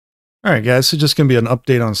All right, guys, so just going to be an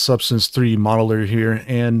update on Substance 3 Modeler here,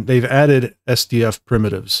 and they've added SDF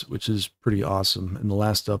primitives, which is pretty awesome in the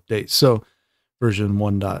last update. So version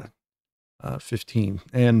 1.15.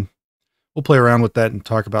 And we'll play around with that and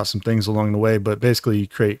talk about some things along the way, but basically you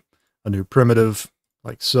create a new primitive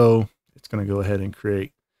like so. It's going to go ahead and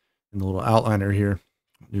create in the little outliner here,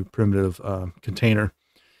 new primitive container.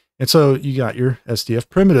 And so you got your SDF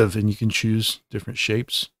primitive, and you can choose different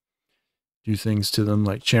shapes, do things to them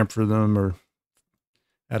like chamfer them or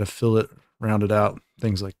add a fillet, round it out,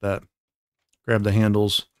 things like that. Grab the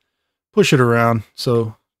handles, push it around.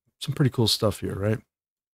 So some pretty cool stuff here, right?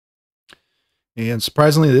 And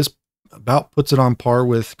surprisingly, this about puts it on par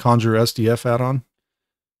with Conjure SDF add-on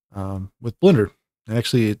with Blender.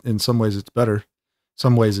 Actually, in some ways it's better.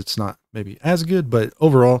 Some ways it's not maybe as good, but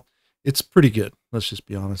overall it's pretty good. Let's just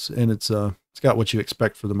be honest. And it's got what you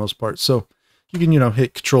expect for the most part. So you can,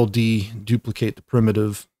 hit Control D, duplicate the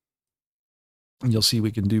primitive, and you'll see we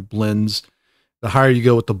can do blends. The higher you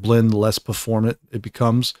go with the blend, the less performant it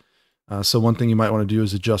becomes. So one thing you might want to do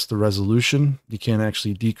is adjust the resolution. You can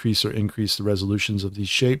actually decrease or increase the resolutions of these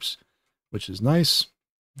shapes, which is nice.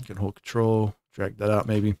 You can hold Control, drag that out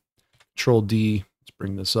maybe. Control D, let's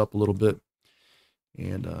bring this up a little bit,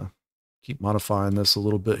 and keep modifying this a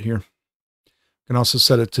little bit here. You can also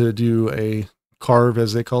set it to do a carve,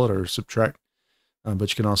 as they call it, or subtract.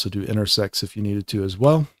 But you can also do intersects if you needed to as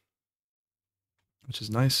well, which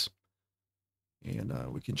is nice. And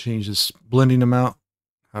we can change this blending amount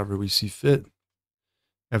however we see fit.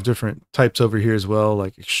 I have different types over here as well,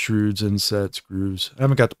 like extrudes, insets, grooves. I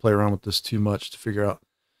haven't got to play around with this too much to figure out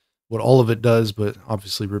what all of it does, but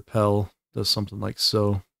obviously repel does something like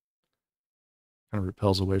so. Kind of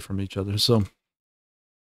repels away from each other. So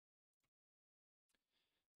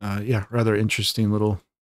yeah, rather interesting little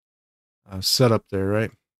setup there, right?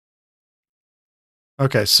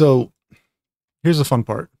 Okay, so here's the fun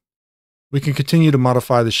part. We can continue to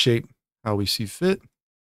modify the shape how we see fit.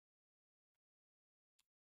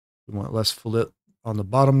 We want less fillet on the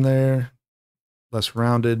bottom there, less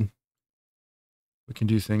rounded. We can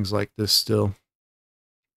do things like this still.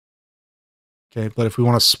 Okay, but if we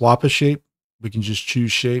want to swap a shape, we can just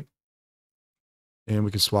choose shape and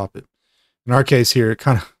we can swap it. In our case here, it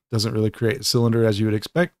kind of doesn't really create a cylinder as you would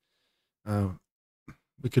expect.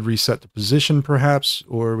 We could reset the position perhaps,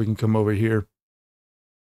 or we can come over here.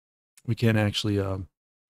 We can actually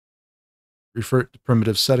revert the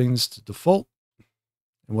primitive settings to default.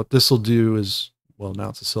 And what this will do is, well, now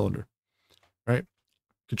it's a cylinder, right?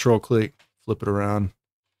 Control click, flip it around,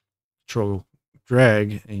 control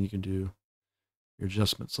drag, and you can do your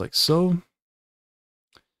adjustments like so.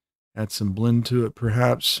 Add some blend to it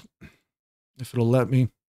perhaps, if it'll let me.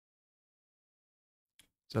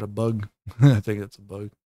 Is that a bug? I think that's a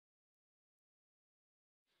bug.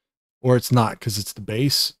 Or it's not because it's the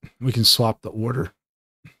base. We can swap the order.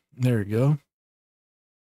 There we go.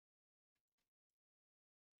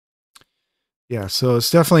 Yeah, so it's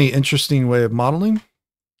definitely an interesting way of modeling.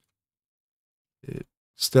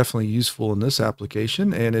 It's definitely useful in this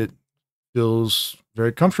application, and it feels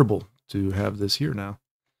very comfortable to have this here now.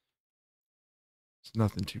 It's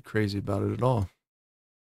nothing too crazy about it at all.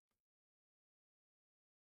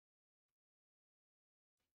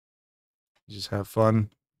 You just have fun.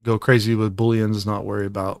 Go crazy with booleans, not worry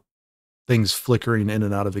about things flickering in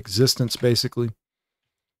and out of existence, basically,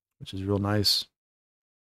 which is real nice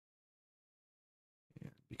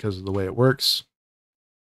because of the way it works.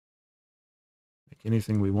 Make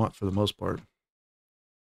anything we want for the most part.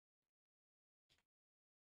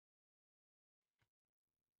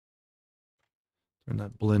 Turn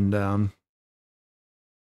that blend down.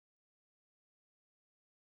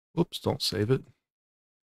 Whoops, don't save it.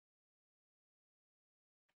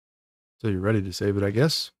 So you're ready to save it, I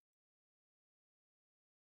guess.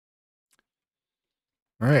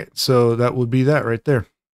 All right, so that would be that right there.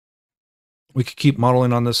 We could keep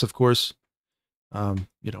modeling on this, of course.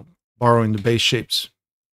 Borrowing the base shapes.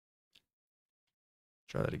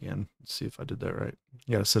 Try that again. Let's see if I did that right.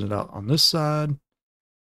 You gotta send it out on this side.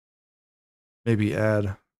 Maybe add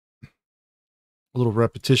a little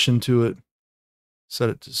repetition to it.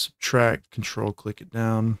 Set it to subtract. Control click it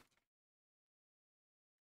down.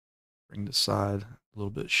 Bring the side a little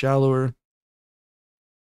bit shallower.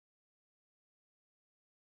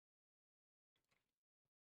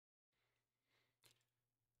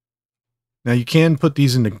 Now you can put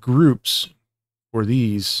these into groups or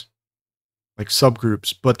these like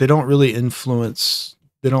subgroups, but they don't really influence,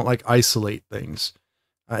 they don't like isolate things.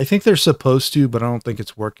 I think they're supposed to, but I don't think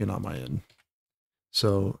it's working on my end.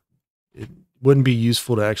 So it wouldn't be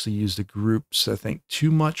useful to actually use the groups, I think,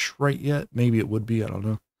 too much right yet. Maybe it would be, I don't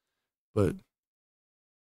know. but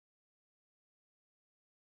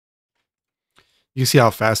you see how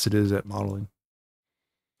fast it is at modeling.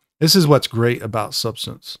 This is what's great about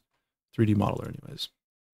Substance 3D Modeler anyways.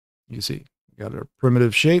 You see, we got our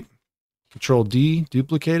primitive shape, Control D,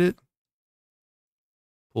 duplicate it,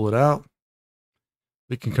 pull it out.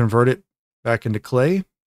 We can convert it back into clay,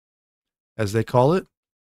 as they call it.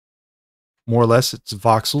 More or less, it's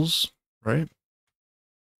voxels, right?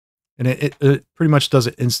 And it pretty much does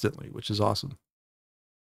it instantly, which is awesome.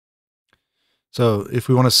 So if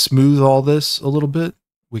we want to smooth all this a little bit,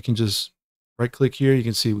 we can just right click here. You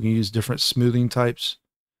can see we can use different smoothing types,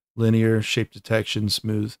 linear, shape detection,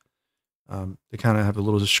 smooth. They kind of have a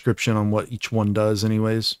little description on what each one does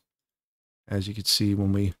anyways. As you can see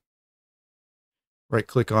when we right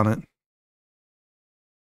click on it.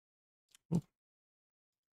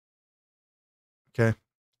 Okay.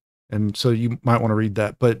 And so you might want to read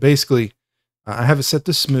that. But basically, I have it set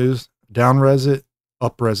to smooth, down res it,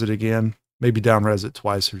 up res it again, maybe down res it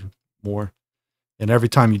twice or more. And every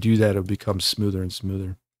time you do that, it'll become smoother and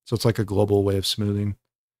smoother. So it's like a global way of smoothing,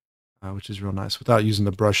 which is real nice without using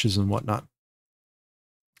the brushes and whatnot.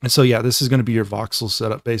 And so, yeah, this is going to be your voxel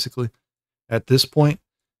setup basically at this point.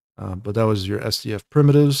 But that was your SDF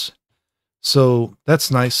primitives. So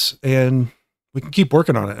that's nice. And we can keep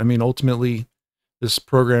working on it. I mean, ultimately, this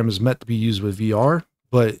program is meant to be used with VR,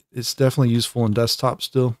 but it's definitely useful in desktop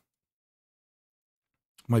still.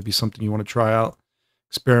 Might be something you want to try out,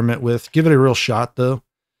 experiment with. Give it a real shot, though.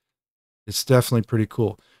 It's definitely pretty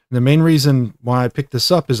cool. And the main reason why I picked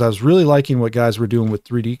this up is I was really liking what guys were doing with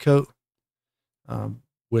 3D Coat.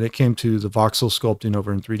 When it came to the voxel sculpting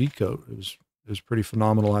over in 3D Coat, it was pretty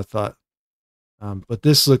phenomenal, I thought. But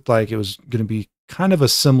this looked like it was going to be kind of a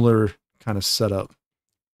similar kind of setup.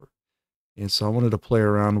 And so I wanted to play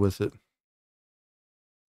around with it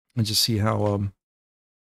and just see how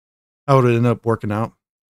it would end up working out.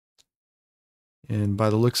 And by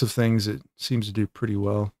the looks of things, it seems to do pretty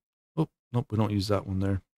well. Oh, nope, we don't use that one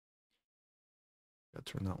there. Got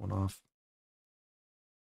to turn that one off.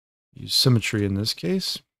 Use symmetry in this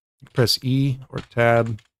case. Press E or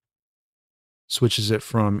Tab. Switches it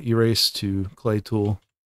from erase to clay tool,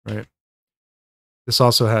 right? This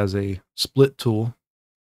also has a split tool,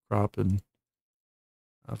 crop, and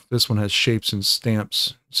this one has shapes and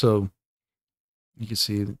stamps. So you can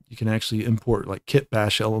see you can actually import like kit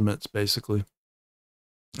bash elements basically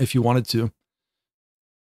if you wanted to.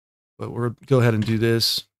 But we'll go ahead and do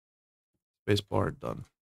this. Space bar, done.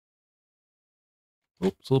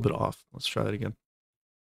 Oh, it's a little bit off. Let's try that again.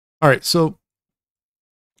 All right, so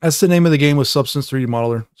that's the name of the game with Substance 3D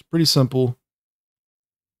Modeler. It's pretty simple.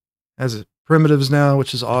 Has primitives now,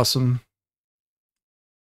 which is awesome.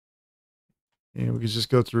 And we can just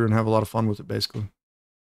go through and have a lot of fun with it, basically.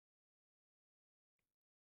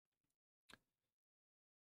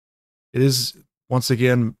 It is, once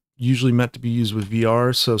again, usually meant to be used with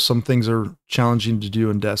VR, so some things are challenging to do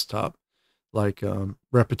in desktop, like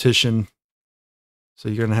repetition. So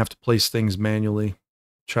you're going to have to place things manually,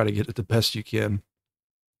 try to get it the best you can.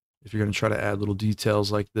 If you're going to try to add little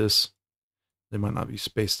details like this, they might not be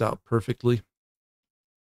spaced out perfectly,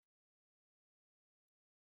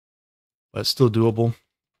 but it's still doable.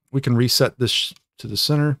 We can reset this to the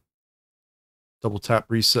center. Double tap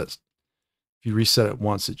resets. If you reset it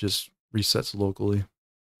once, it just resets locally.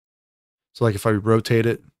 So like if I rotate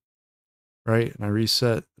it, right, and I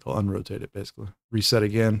reset, it'll unrotate it basically. Reset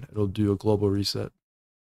again, it'll do a global reset.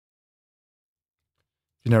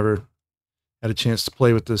 If you never had a chance to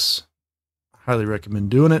play with this, I highly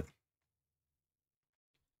recommend doing it.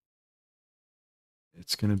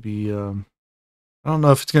 It's going to be, I don't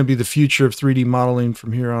know if it's going to be the future of 3D modeling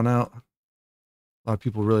from here on out. A lot of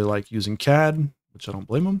people really like using CAD, which I don't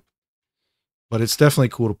blame them. But it's definitely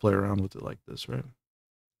cool to play around with it like this, right?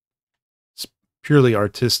 It's purely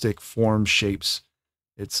artistic form shapes.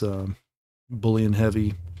 It's Boolean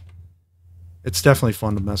heavy. It's definitely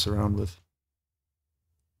fun to mess around with.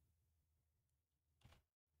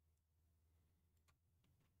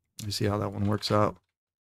 You see how that one works out.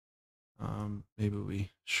 Maybe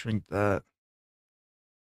we shrink that.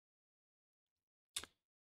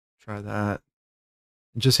 Try that.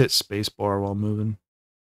 And just hit spacebar while moving.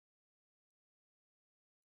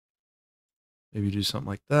 Maybe do something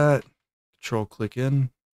like that. Control click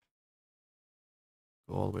in.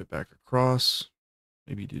 Go all the way back across.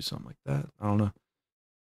 Maybe do something like that. I don't know.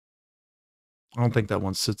 I don't think that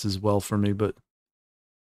one sits as well for me, but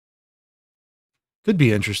could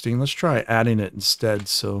be interesting. Let's try adding it instead.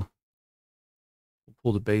 So we'll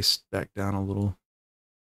pull the base back down a little.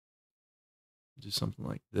 Do something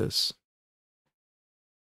like this.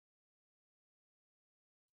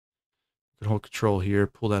 can hold control here,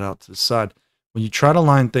 pull that out to the side. When you try to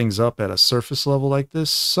line things up at a surface level like this,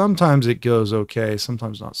 sometimes it goes okay,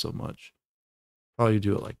 sometimes not so much. Probably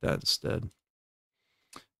do it like that instead.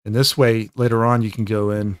 And this way, later on, you can go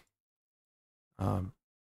in.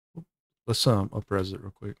 Let's up-res it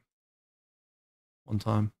real quick. One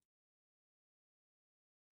time.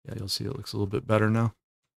 Yeah, you'll see it looks a little bit better now.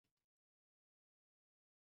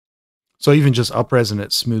 So even just up-resing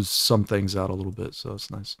it smooths some things out a little bit, so it's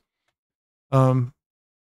nice. But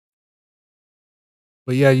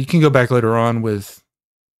yeah, you can go back later on with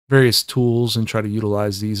various tools and try to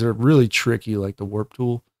utilize these. They're really tricky, like the warp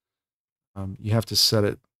tool. You have to set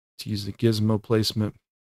it to use the gizmo placement.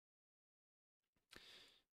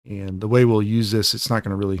 And the way we'll use this, it's not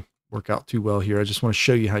going to really work out too well here. I just want to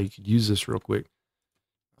show you how you could use this real quick.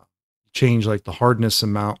 Change like the hardness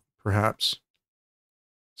amount, perhaps.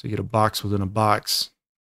 So you get a box within a box.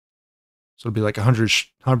 So it'll be like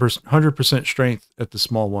 100% strength at the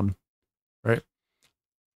small one, right?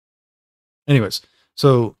 Anyways,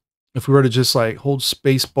 so if we were to just like hold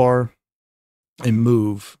space bar and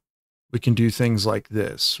move, we can do things like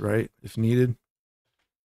this, right? If needed.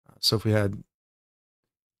 So if we had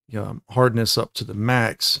hardness up to the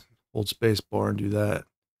max, hold space bar and do that.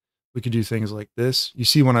 We could do things like this. You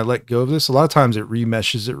see when I let go of this, a lot of times it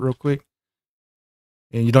remeshes it real quick.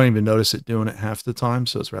 And you don't even notice it doing it half the time,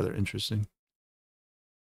 so it's rather interesting.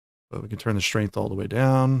 But we can turn the strength all the way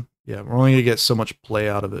down. Yeah, we're only going to get so much play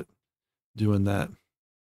out of it doing that.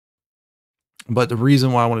 But the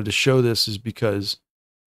reason why I wanted to show this is because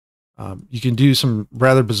you can do some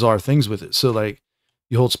rather bizarre things with it. So like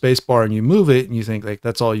you hold space bar and you move it and you think like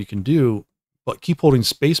that's all you can do, but keep holding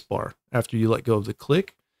space bar after you let go of the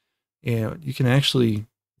click. And you can actually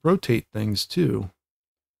rotate things too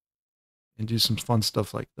and do some fun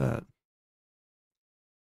stuff like that.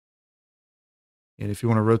 And if you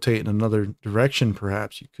want to rotate in another direction,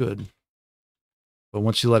 perhaps you could. But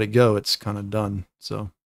once you let it go, it's kind of done. So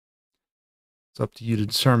it's up to you to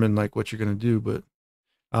determine like what you're going to do. But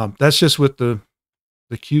that's just with the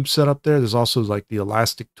cube set up there. There's also like the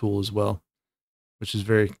elastic tool as well, which is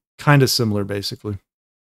very kind of similar basically.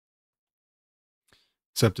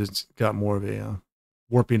 Except it's got more of a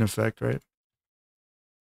warping effect, right?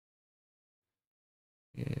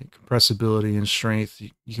 And compressibility and strength.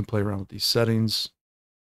 You can play around with these settings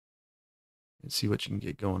and see what you can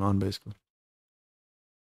get going on basically.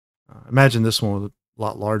 Imagine this one with a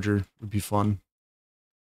lot larger would be fun.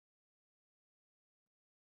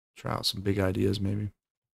 Try out some big ideas maybe.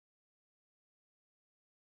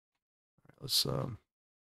 All right, let's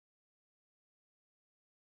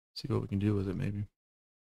see what we can do with it maybe.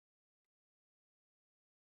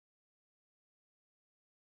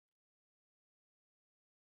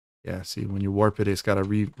 Yeah, see when you warp it, it's got to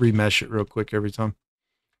remesh it real quick every time.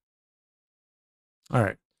 All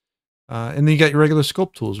right. And then you got your regular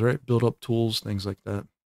sculpt tools, right? Build up tools, things like that.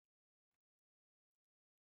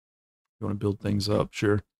 You want to build things up,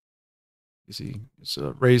 sure. You see, it's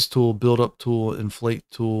a raise tool, build up tool, inflate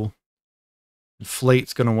tool.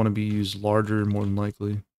 Inflate's going to want to be used larger, more than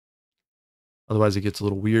likely. Otherwise, it gets a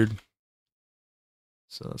little weird.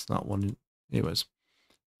 So that's not one. Anyways,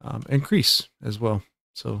 increase as well.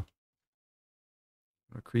 So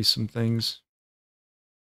increase some things.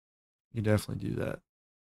 You definitely do that.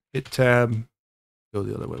 Hit tab, go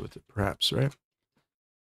the other way with it, perhaps, right?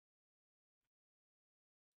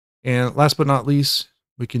 And last but not least,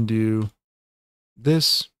 we can do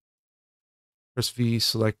this. Press V,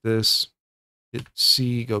 select this. Hit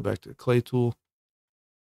C, go back to the clay tool.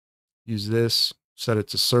 Use this, set it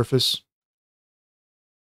to surface.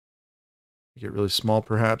 Make it really small,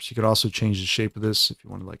 perhaps. You could also change the shape of this if you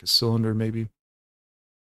wanted like a cylinder, maybe.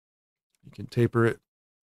 You can taper it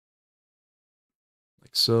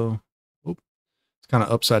like so. Oop. It's kind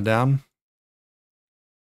of upside down.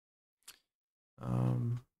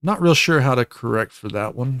 Not real sure how to correct for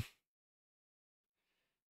that one.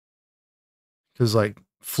 Because like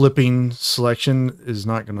flipping selection is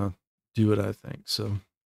not going to do it, I think. So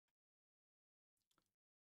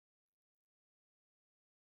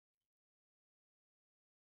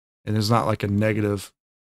and there's not like a negative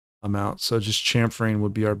amount. So just chamfering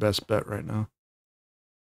would be our best bet right now.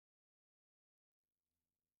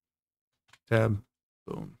 Tab,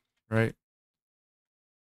 boom, right?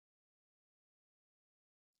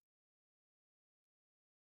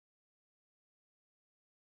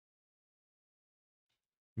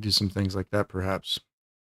 Do some things like that, perhaps.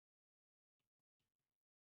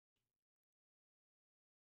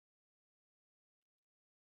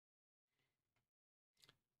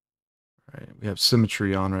 All right, we have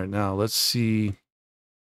symmetry on right now. Let's see if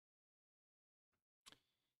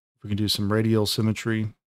We can do some radial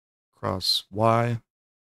symmetry across Y.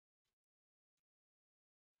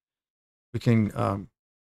 We can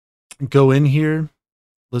go in here.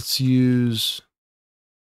 Let's use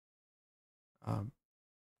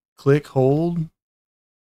click, hold.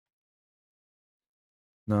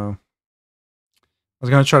 No. I was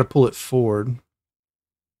going to try to pull it forward,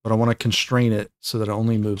 but I want to constrain it so that it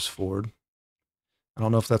only moves forward. I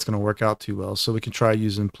don't know if that's going to work out too well. So we can try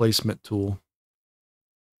using placement tool.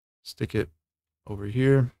 Stick it over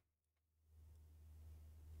here.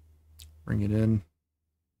 Bring it in.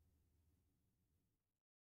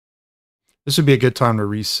 This would be a good time to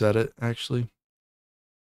reset it, actually.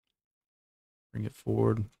 Bring it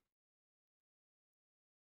forward.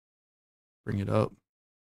 Bring it up.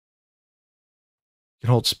 You can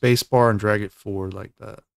hold spacebar and drag it forward like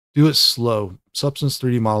that. Do it slow. Substance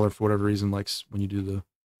 3D Modeler, for whatever reason, likes when you do the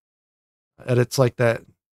edits like that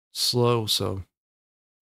slow, so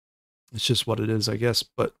it's just what it is, I guess,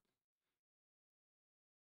 but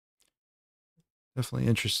definitely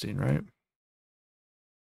interesting, right?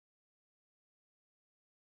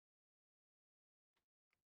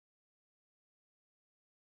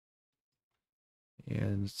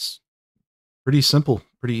 And it's pretty simple,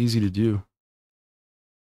 pretty easy to do.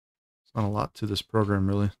 It's not a lot to this program,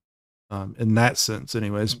 really, in that sense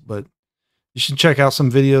anyways, but you should check out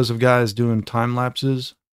some videos of guys doing time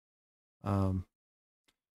lapses,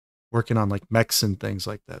 working on like mechs and things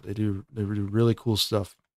like that. They do really cool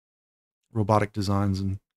stuff, robotic designs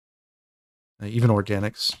and even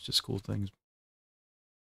organics, just cool things.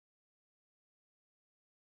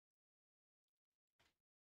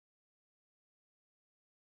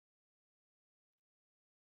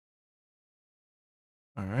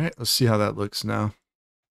 All right, let's see how that looks now.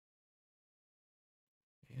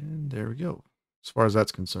 And there we go. As far as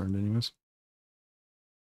that's concerned, anyways.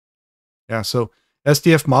 Yeah, so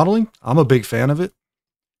SDF modeling, I'm a big fan of it.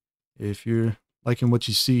 If you're liking what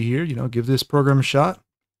you see here, give this program a shot.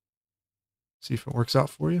 See if it works out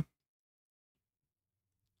for you.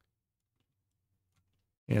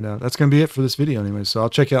 And that's going to be it for this video anyway. So I'll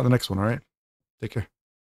check you out in the next one. All right. Take care.